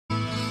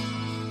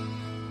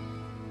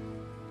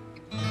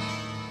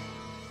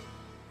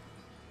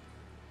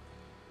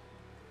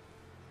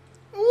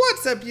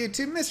What's up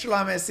YouTube, Mr.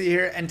 Llama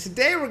here, and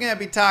today we're going to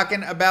be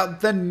talking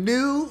about the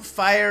new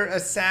Fire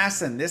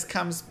Assassin. This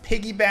comes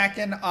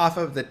piggybacking off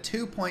of the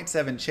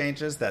 2.7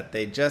 changes that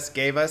they just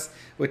gave us,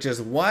 which is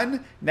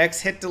 1,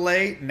 next hit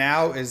delay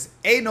now is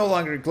A, no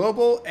longer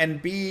global,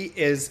 and B,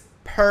 is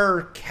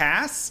per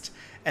cast,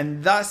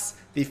 and thus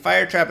the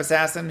Fire Trap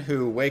Assassin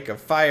who Wake of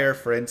Fire,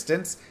 for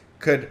instance,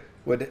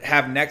 would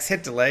have next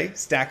hit delay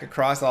stack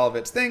across all of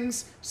its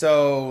things,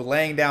 so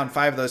laying down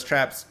 5 of those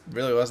traps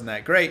really wasn't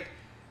that great.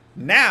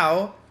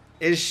 Now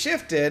is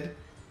shifted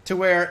to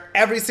where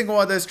every single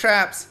one of those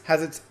traps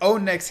has its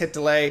own next hit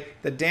delay.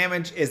 The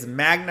damage is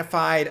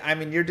magnified. I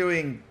mean, you're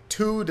doing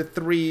 2 to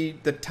 3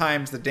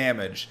 times the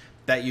damage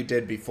that you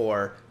did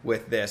before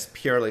with this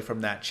purely from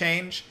that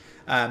change.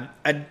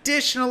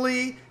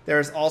 Additionally,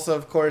 there's also,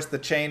 of course, the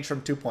change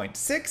from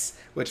 2.6,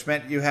 which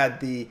meant you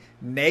had the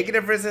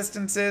negative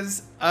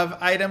resistances of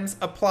items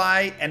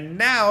apply, and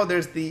now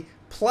there's the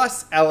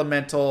plus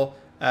elemental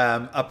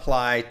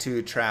apply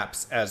to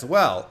traps as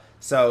well.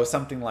 So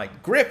something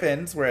like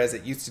Griffins, whereas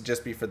it used to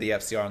just be for the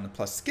FCR and the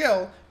plus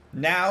skill,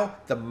 now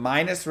the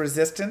minus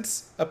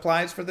resistance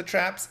applies for the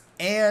traps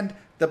and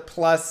the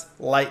plus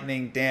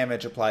lightning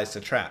damage applies to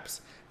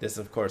traps. This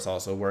of course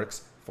also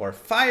works for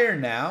fire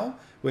now,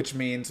 which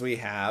means we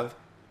have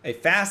a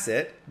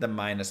facet, the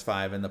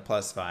 -5 and the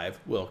 +5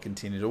 will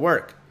continue to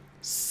work.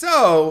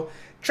 So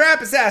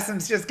Trap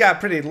Assassins just got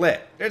pretty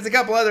lit. There's a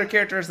couple other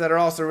characters that are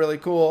also really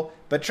cool,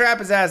 but Trap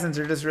Assassins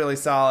are just really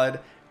solid.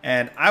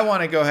 And I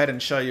want to go ahead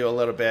and show you a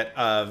little bit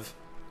of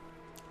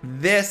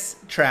this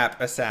Trap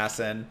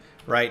Assassin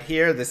right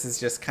here. This is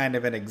just kind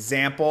of an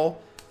example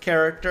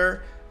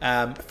character.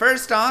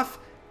 First off,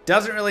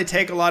 doesn't really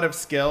take a lot of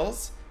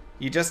skills.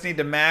 You just need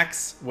to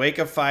max Wake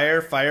of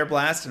Fire, Fire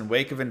Blast, and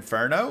Wake of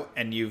Inferno,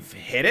 and you've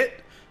hit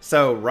it.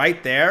 So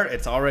right there,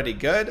 it's already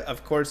good.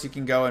 Of course, you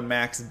can go and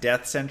max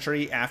Death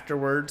Sentry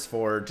afterwards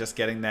for just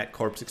getting that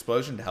Corpse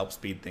Explosion to help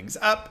speed things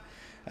up.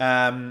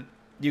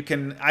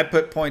 I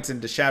put points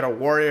into Shadow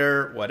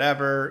Warrior,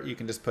 whatever. You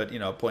can just put,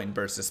 a point in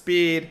Burst of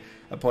Speed,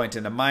 a point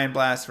into Mind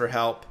Blast for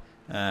help.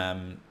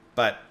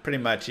 But pretty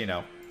much,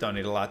 don't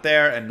need a lot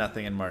there, and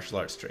nothing in Martial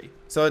Arts Tree.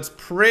 So it's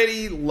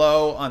pretty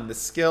low on the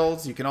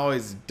skills. You can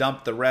always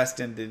dump the rest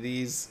into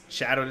these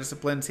Shadow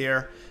Disciplines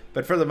here.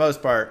 But for the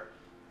most part,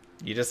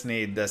 you just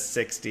need the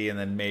 60 and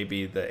then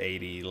maybe the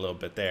 80, a little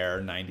bit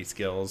there, 90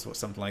 skills, or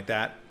something like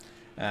that.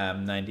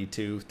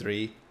 92,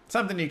 3.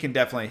 Something you can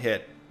definitely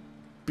hit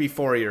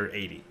before you're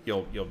 80.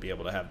 You'll be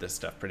able to have this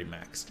stuff pretty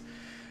maxed.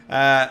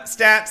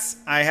 Stats,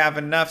 I have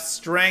enough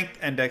strength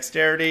and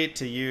dexterity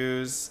to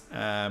use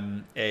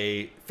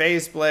a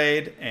Phase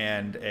Blade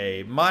and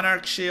a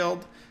Monarch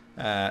Shield.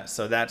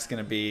 So that's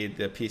going to be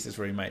the pieces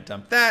where you might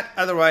dump that.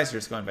 Otherwise,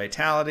 you're just going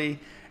Vitality.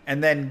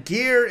 And then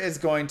gear is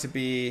going to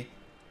be...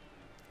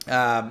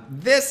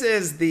 this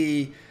is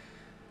the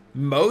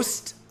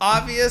most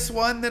obvious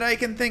one that I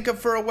can think of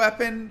for a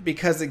weapon,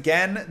 because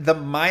again, the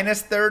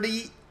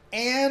 -30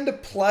 and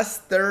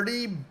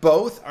 +30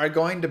 both are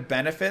going to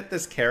benefit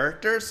this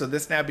character. So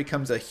this now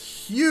becomes a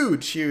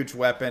huge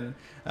weapon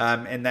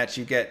in that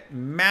you get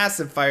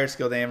massive fire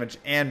skill damage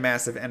and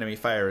massive enemy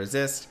fire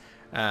resist.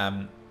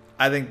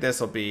 I think this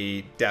will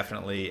be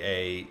definitely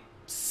a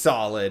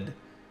solid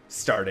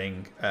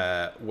starting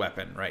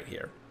weapon right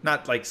here.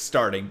 Not like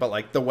starting, but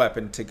like the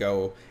weapon to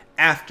go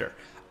after.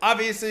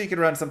 Obviously, you could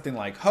run something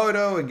like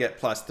Hodo and get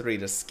 +3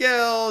 to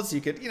skills. You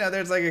could,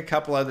 there's like a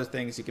couple other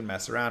things you can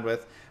mess around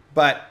with.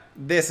 But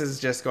this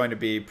is just going to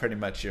be pretty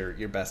much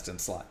your best in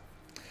slot.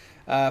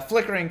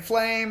 Flickering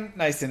Flame,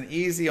 nice and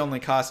easy, only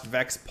cost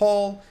Vex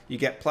Pull. You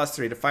get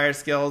 +3 to fire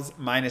skills,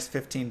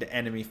 -15 to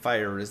enemy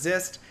fire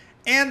resist.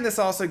 And this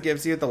also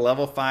gives you the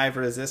level 5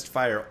 resist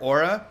fire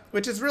aura,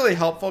 which is really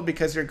helpful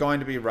because you're going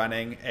to be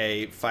running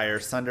a fire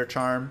Sunder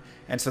Charm.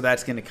 And so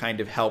that's going to kind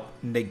of help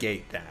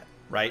negate that,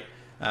 right?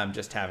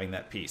 Just having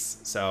that piece.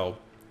 So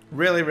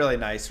really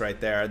nice right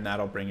there. And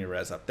that'll bring your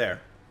res up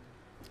there.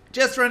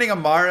 Just running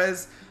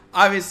Amaras.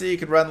 Obviously, you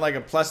could run like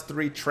a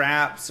 +3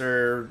 traps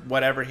or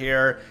whatever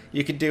here.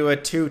 You could do a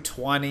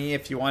 220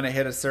 if you want to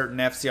hit a certain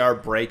FCR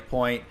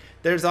breakpoint.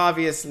 There's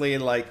obviously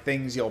like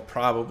things you'll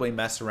probably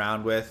mess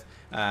around with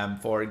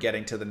for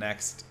getting to the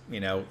next,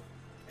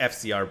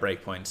 FCR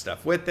breakpoint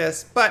stuff with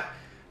this. But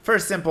for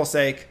simple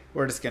sake,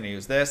 we're just going to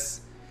use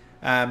this.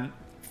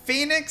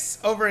 Phoenix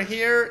over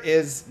here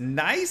is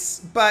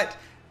nice, but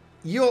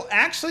you'll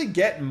actually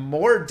get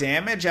more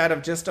damage out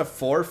of just a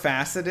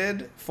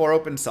 4-faceted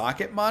 4-open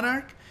socket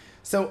Monarch.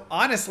 So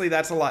honestly,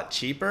 that's a lot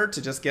cheaper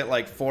to just get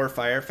like 4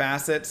 fire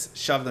facets,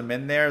 shove them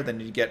in there, then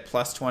you get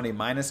 +20,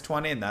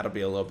 -20, and that'll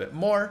be a little bit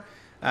more.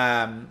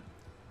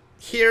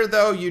 Here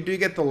though, you do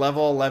get the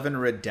level 11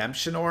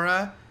 Redemption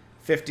Aura,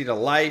 50 to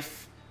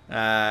life,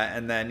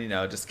 and then,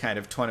 just kind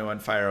of 21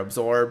 fire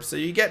absorb. So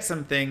you get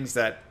some things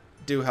that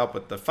do help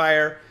with the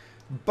fire,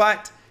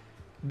 but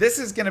this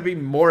is going to be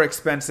more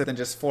expensive than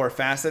just 4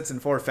 facets,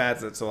 and 4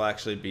 facets will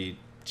actually be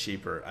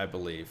cheaper, I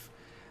believe.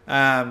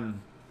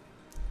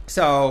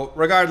 So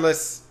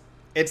regardless,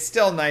 It's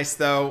still nice,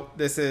 though.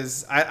 This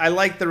is... I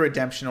like the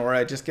Redemption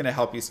Aura. Just going to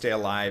help you stay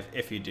alive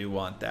if you do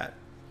want that.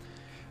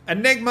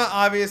 Enigma,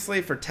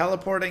 obviously, for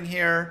teleporting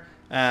here.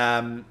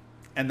 And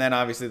then,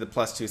 obviously, the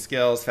 +2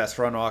 skills, fast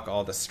run walk,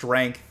 all the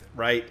strength,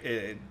 right?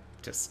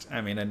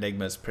 I mean,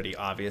 Enigma is pretty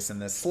obvious in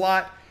this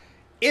slot.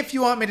 If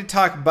you want me to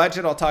talk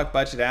budget, I'll talk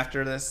budget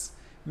after this.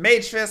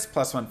 Mage Fist,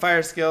 +1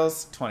 fire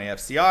skills, 20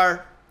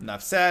 FCR.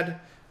 Enough said.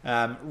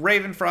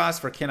 Ravenfrost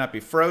for Cannot Be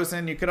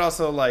Frozen. You could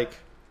also, like...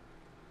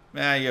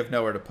 you have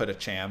nowhere to put a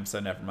Cham, so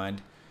never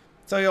mind.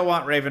 So you'll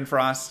want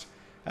Ravenfrost.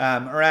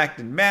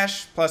 Arachnid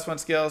Mesh, +1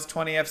 skills,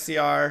 20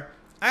 FCR.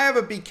 I have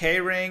a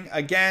BK ring.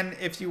 Again,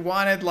 if you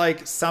wanted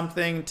like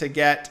something to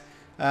get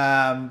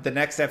the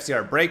next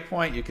FCR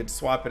breakpoint, you could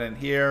swap it in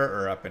here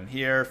or up in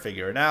here,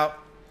 figure it out.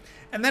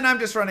 And then I'm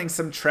just running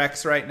some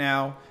Treks right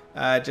now,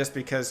 just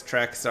because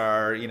Treks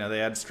are, you know,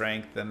 they add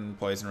strength and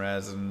poison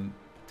res and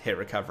hit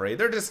recovery.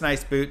 They're just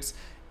nice boots.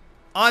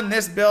 On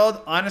this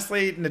build,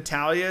 honestly,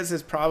 Natalia's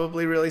is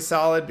probably really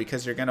solid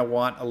because you're going to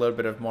want a little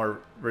bit of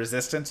more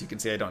resistance. You can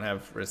see I don't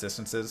have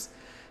resistances.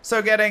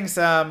 So getting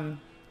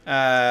some,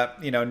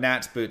 you know,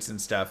 Nat's boots and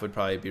stuff would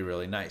probably be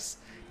really nice.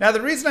 Now,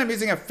 the reason I'm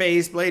using a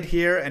Phase Blade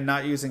here and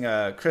not using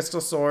a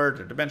Crystal Sword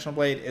or Dimensional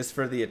Blade is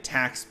for the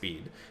attack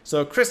speed.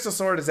 So a Crystal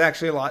Sword is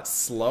actually a lot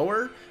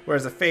slower,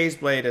 whereas a Phase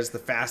Blade is the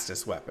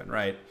fastest weapon,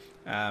 right?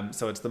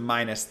 So it's the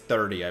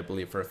 -30, I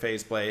believe, for a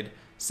Phase Blade.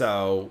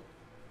 So...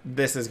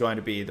 this is going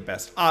to be the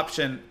best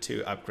option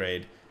to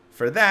upgrade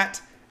for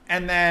that.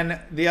 And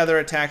then the other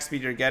attack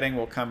speed you're getting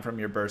will come from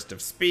your burst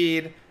of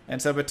speed. And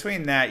so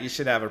between that, you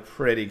should have a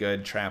pretty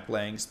good trap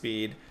laying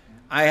speed.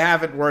 I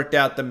haven't worked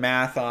out the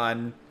math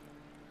on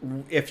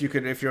if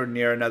you're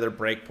near another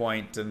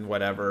breakpoint and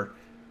whatever.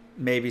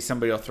 Maybe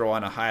somebody will throw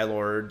on a High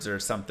Lords or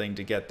something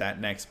to get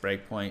that next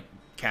breakpoint,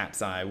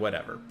 Cat's Eye,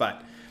 whatever.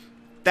 But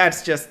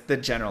that's just the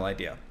general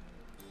idea.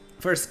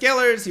 For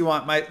skillers, you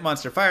want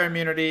Monster Fire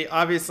Immunity.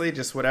 Obviously,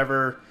 just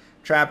whatever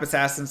Trap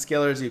Assassin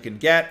skillers you can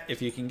get.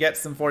 If you can get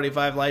some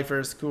 45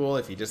 lifers, cool.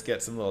 If you just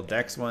get some little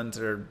dex ones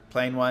or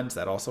plain ones,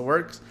 that also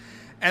works.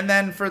 And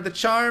then for the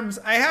charms,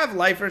 I have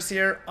lifers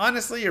here.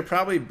 Honestly, you're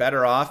probably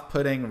better off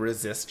putting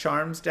resist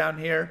charms down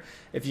here.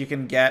 If you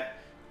can get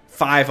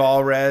 5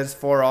 all-res,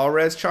 4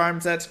 all-res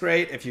charms, that's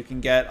great. If you can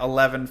get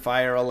 11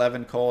 fire,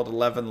 11 cold,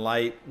 11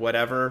 light,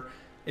 whatever.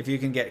 If you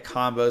can get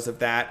combos of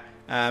that.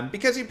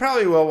 Because you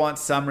probably will want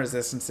some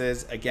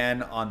resistances.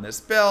 Again, on this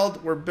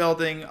build, we're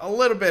building a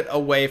little bit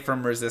away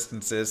from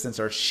resistances since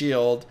our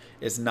shield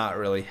is not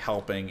really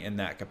helping in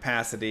that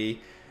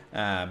capacity.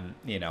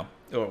 You know,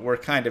 we're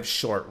kind of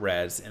short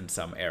res in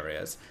some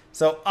areas.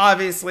 So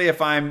obviously,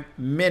 if I'm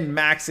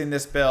min-maxing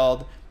this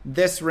build,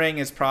 this ring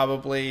is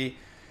probably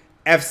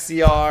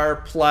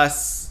FCR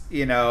plus,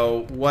 you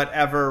know,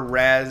 whatever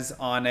res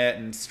on it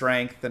and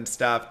strength and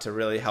stuff to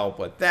really help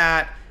with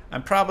that.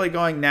 I'm probably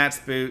going Nat's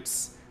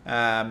boots.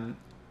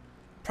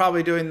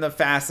 Probably doing the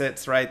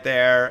facets right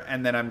there,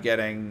 and then I'm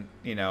getting,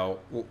 you know,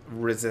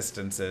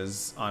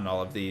 resistances on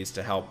all of these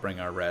to help bring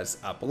our res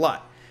up a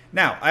lot.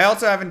 Now, I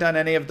also haven't done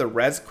any of the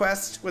res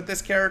quests with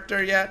this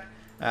character yet.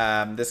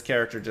 This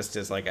character just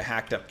is like a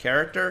hacked up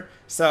character.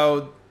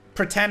 So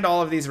pretend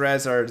all of these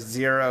res are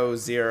 0,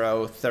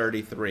 0,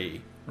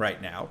 33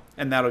 right now,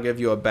 and that'll give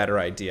you a better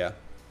idea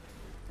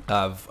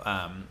of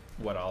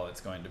what all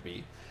it's going to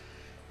be.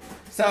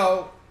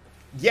 So...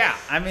 yeah,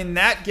 I mean,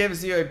 that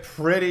gives you a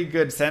pretty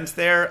good sense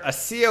there. A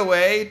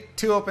COA,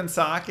 2 open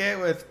socket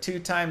with 2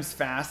 times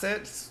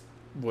facets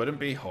wouldn't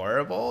be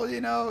horrible, you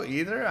know,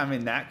 either. I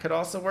mean, that could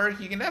also work.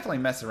 You can definitely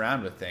mess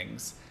around with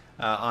things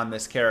on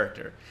this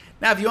character.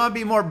 Now, if you want to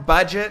be more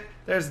budget,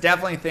 there's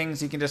definitely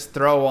things you can just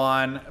throw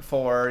on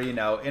for, you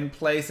know, in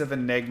place of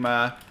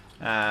Enigma.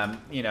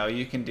 You know,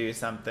 you can do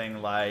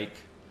something like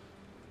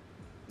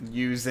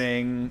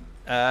using,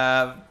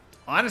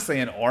 honestly,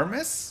 an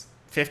Ormus.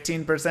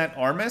 15%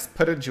 Ormus,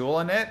 put a jewel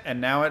in it,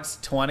 and now it's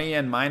 20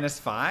 and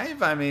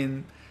 -5. I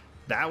mean,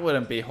 that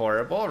wouldn't be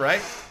horrible,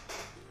 right?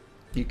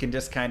 You can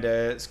just kind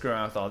of screw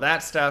around with all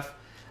that stuff.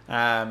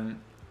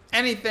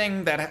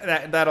 Anything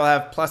that'll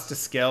have plus to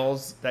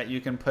skills that you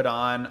can put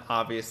on,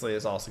 obviously,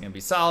 is also going to be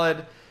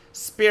solid.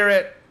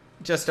 Spirit,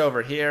 just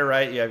over here,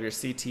 right? You have your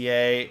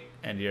CTA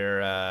and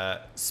your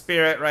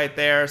Spirit right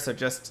there. So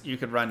just, you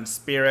could run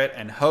Spirit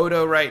and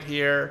Hodo right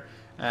here.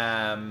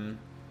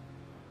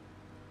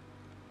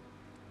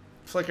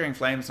 Flickering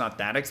Flame's not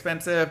that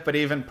expensive, but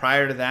even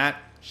prior to that,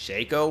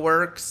 Shaco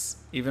works.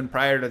 Even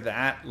prior to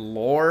that,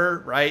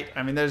 Lore, right?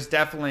 I mean, there's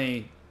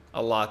definitely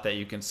a lot that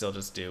you can still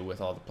just do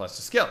with all the plus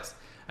to skills.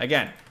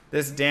 Again,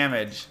 this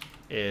damage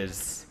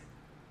is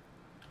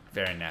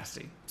very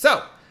nasty.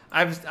 So,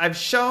 I've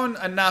shown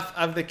enough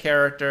of the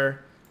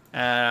character.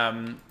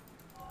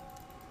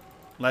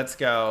 Let's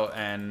go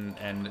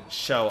and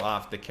show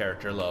off the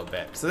character a little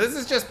bit. So this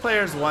is just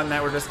players 1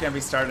 that we're just going to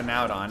be starting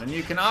out on, and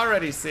you can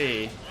already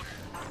see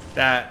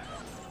that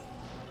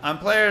on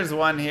players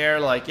 1 here,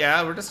 like,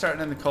 yeah, we're just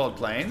starting in the cold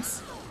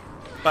plains,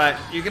 but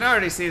you can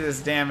already see this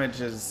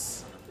damage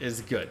is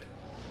good,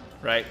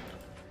 right?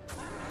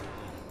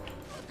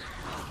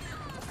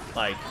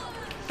 Like,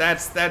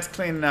 that's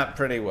cleaning up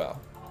pretty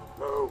well.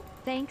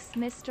 Thanks,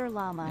 Mr.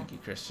 Llama. Thank you,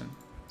 Christian.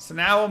 So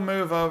now we'll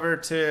move over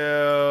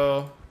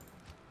to...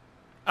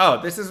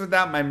 Oh, this is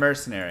without my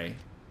mercenary,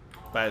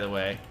 by the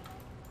way.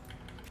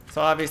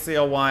 So obviously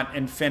you'll want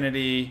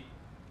infinity,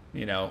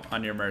 you know,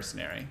 on your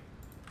mercenary.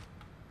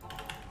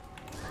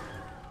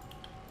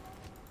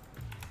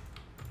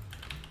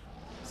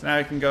 So now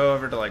we can go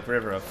over to like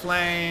River of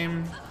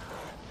Flame.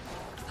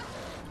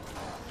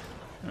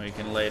 And we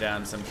can lay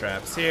down some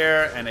traps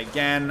here. And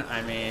again,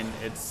 I mean,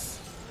 it's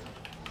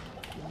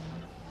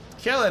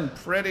killing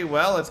pretty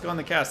well. Let's go on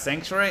the cast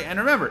Sanctuary. And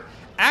remember,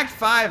 Act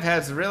 5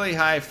 has really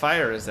high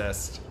fire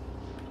resist,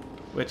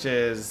 which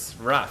is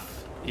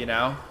rough, you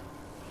know?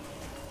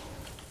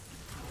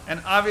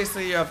 And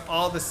obviously you have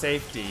all the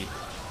safety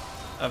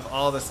of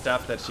all the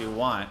stuff that you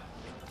want.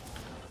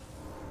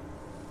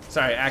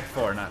 Sorry, Act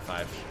 4, not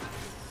 5.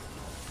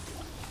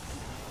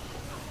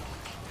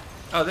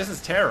 Oh, this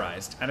is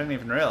terrorized. I didn't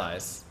even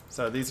realize.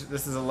 So this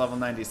is a level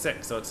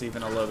 96, so it's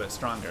even a little bit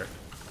stronger.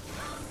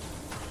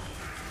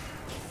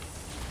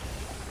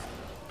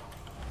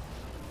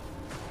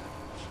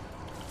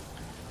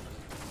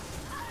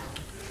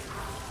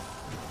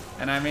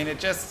 And I mean, it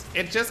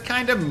just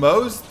kind of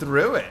mows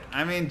through it.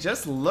 I mean,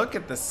 just look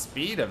at the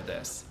speed of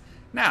this.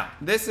 Now,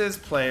 this is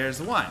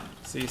players 1.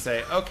 So you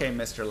say, okay,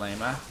 Mr.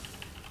 Lama,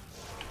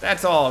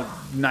 that's all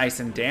nice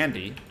and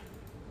dandy.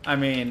 I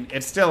mean,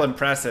 it's still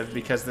impressive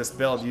because this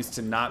build used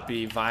to not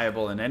be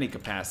viable in any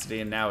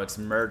capacity, and now it's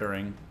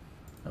murdering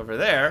over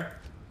there.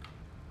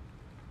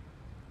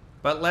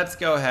 But let's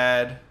go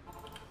ahead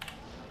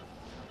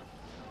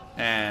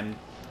and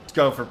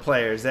go for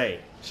players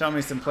 8. Show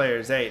me some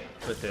players 8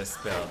 with this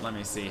build. Let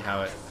me see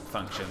how it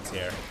functions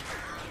here.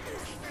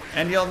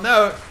 And you'll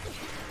note,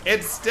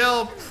 it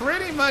still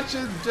pretty much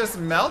just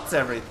melts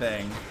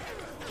everything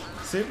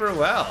super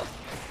well.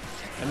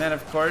 And then,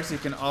 of course, you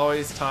can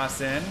always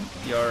toss in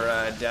your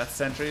death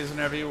sentries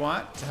whenever you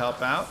want to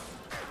help out.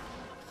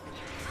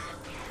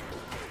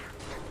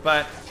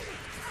 But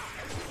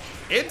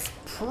it's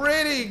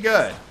pretty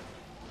good.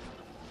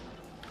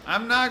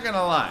 I'm not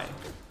gonna lie.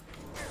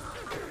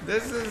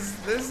 This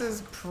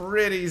is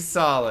pretty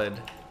solid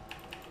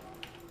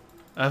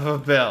of a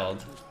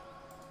build.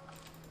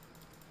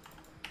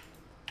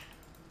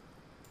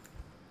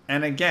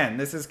 And again,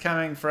 this is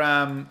coming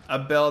from a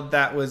build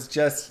that was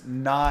just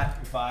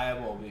not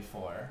viable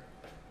before.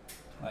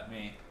 Let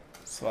me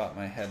swap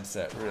my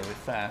headset really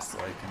fast so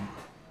I can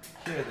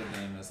hear the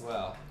game as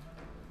well.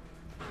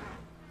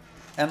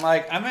 And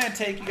like, I'm gonna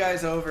take you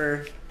guys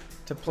over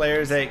to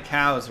Players 8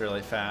 Cows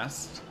really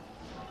fast.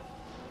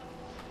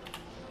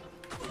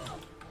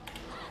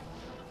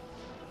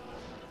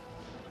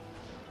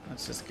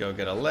 Let's just go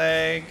get a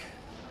leg.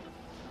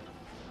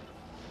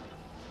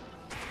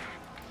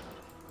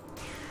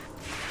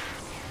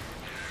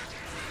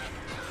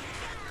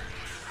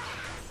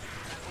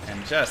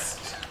 And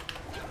just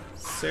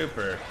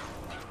super,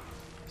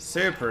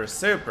 super,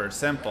 super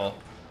simple.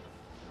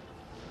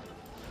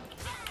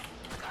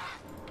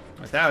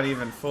 Without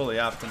even fully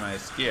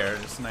optimized gear,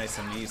 just nice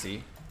and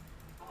easy.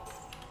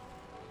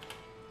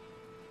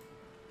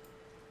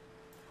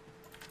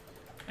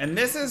 And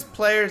this is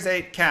Players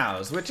 8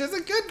 Cows, which is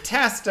a good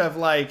test of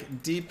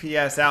like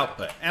DPS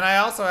output. And I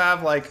also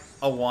have like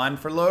a 1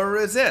 for lower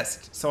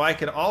resist. So I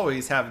could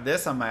always have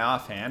this on my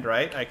offhand,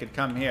 right? I could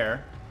come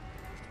here,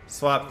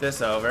 swap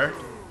this over,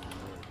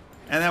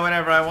 and then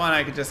whenever I want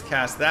I could just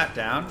cast that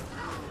down.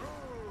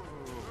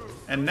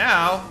 And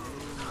now,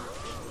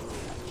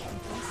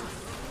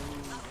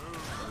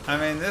 I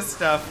mean, this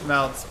stuff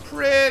melts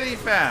pretty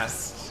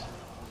fast.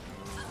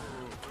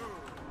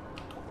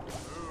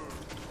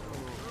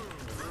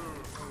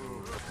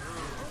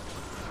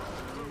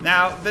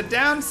 Now, the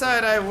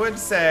downside I would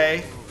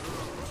say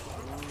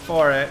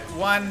for it,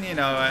 one, you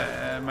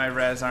know, my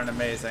res aren't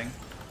amazing.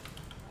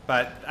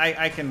 But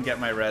I can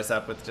get my res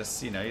up with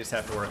just, you know, you just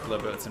have to work a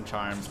little bit with some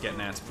charms, get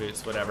Nance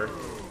boots, whatever.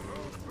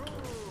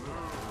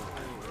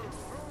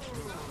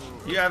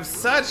 You have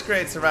such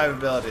great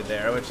survivability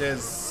there, which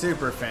is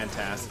super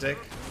fantastic.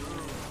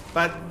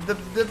 But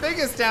the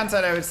biggest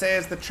downside I would say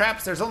is the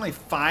traps. There's only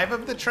 5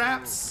 of the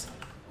traps.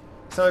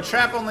 So a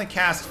trap only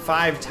casts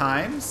 5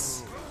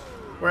 times,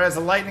 whereas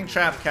a lightning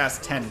trap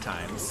casts 10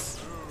 times.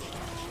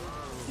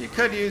 You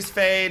could use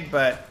Fade,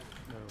 but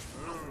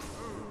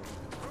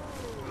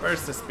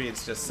burst of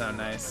speed's just so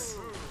nice.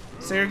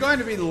 So you're going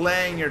to be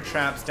laying your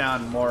traps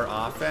down more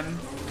often.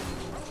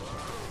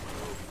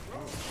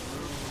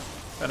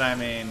 But I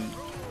mean,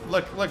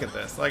 look at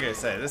this. Like I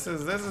say, this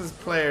is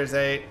Players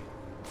 8.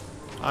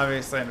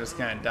 Obviously, I'm just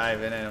kind of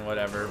diving in and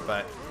whatever,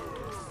 but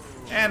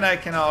and I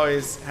can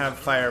always have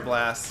Fire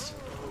Blast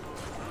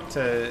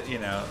to, you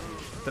know,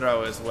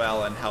 throw as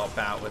well and help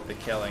out with the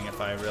killing if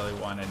I really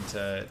wanted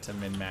to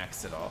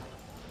min-max it all.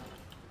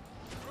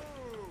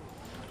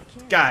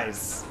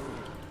 Guys,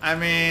 I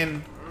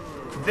mean,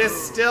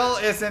 this still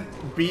isn't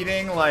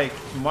beating like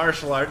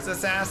Martial Arts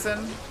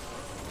Assassin,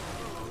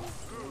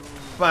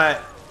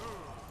 but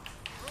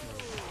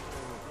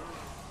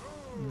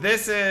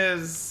this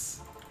is,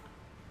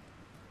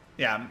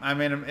 Yeah, I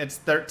mean, it's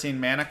 13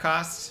 mana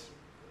cost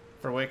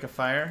for Wake of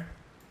Fire.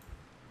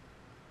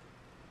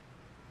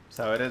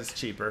 So it is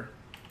cheaper.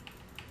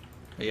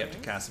 But you have to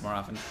cast it more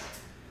often.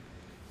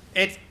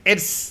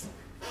 It's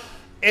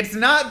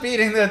not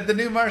beating the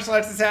new martial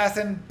arts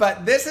assassin,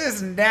 but this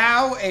is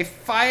now a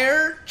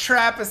fire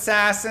trap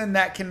assassin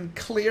that can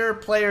clear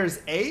players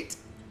 8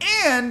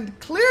 and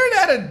clear it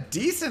at a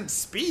decent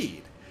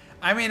speed.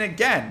 I mean,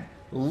 again,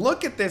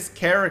 look at this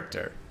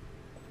character.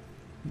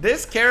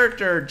 This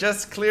character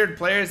just cleared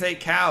players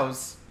 8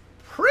 cows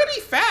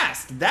pretty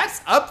fast.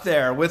 That's up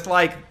there with,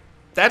 like,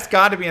 that's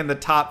got to be in the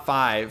top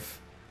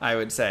 5, I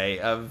would say,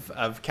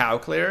 of cow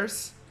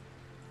clears.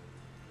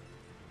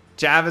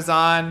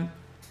 Javazon,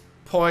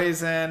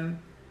 Poison,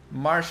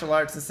 Martial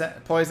Arts,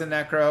 Poison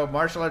Necro,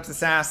 Martial Arts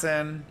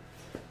Assassin.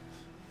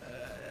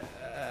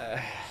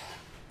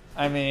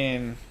 I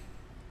mean,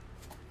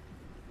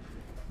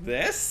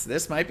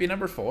 this might be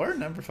number 4,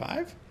 number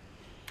 5.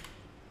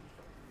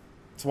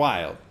 It's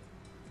wild.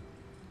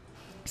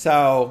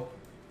 So,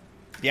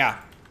 yeah.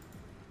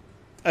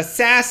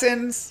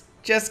 Assassins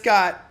just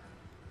got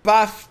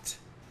buffed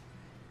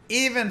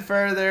even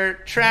further.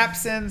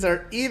 Trapsins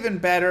are even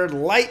better.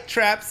 Light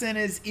Trapsin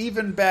is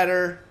even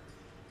better.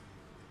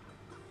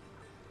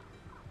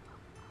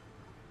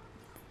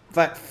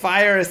 But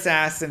Fire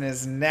Assassin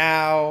is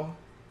now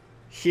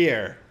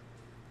here.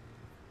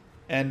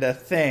 And a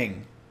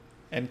thing.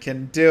 And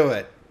can do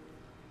it.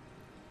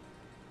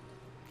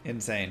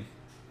 Insane.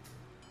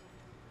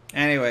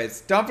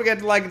 Anyways, don't forget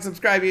to like and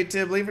subscribe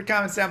YouTube. Leave your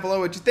comments down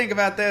below what you think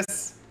about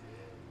this.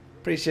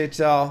 Appreciate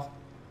y'all.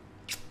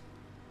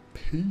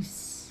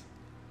 Peace.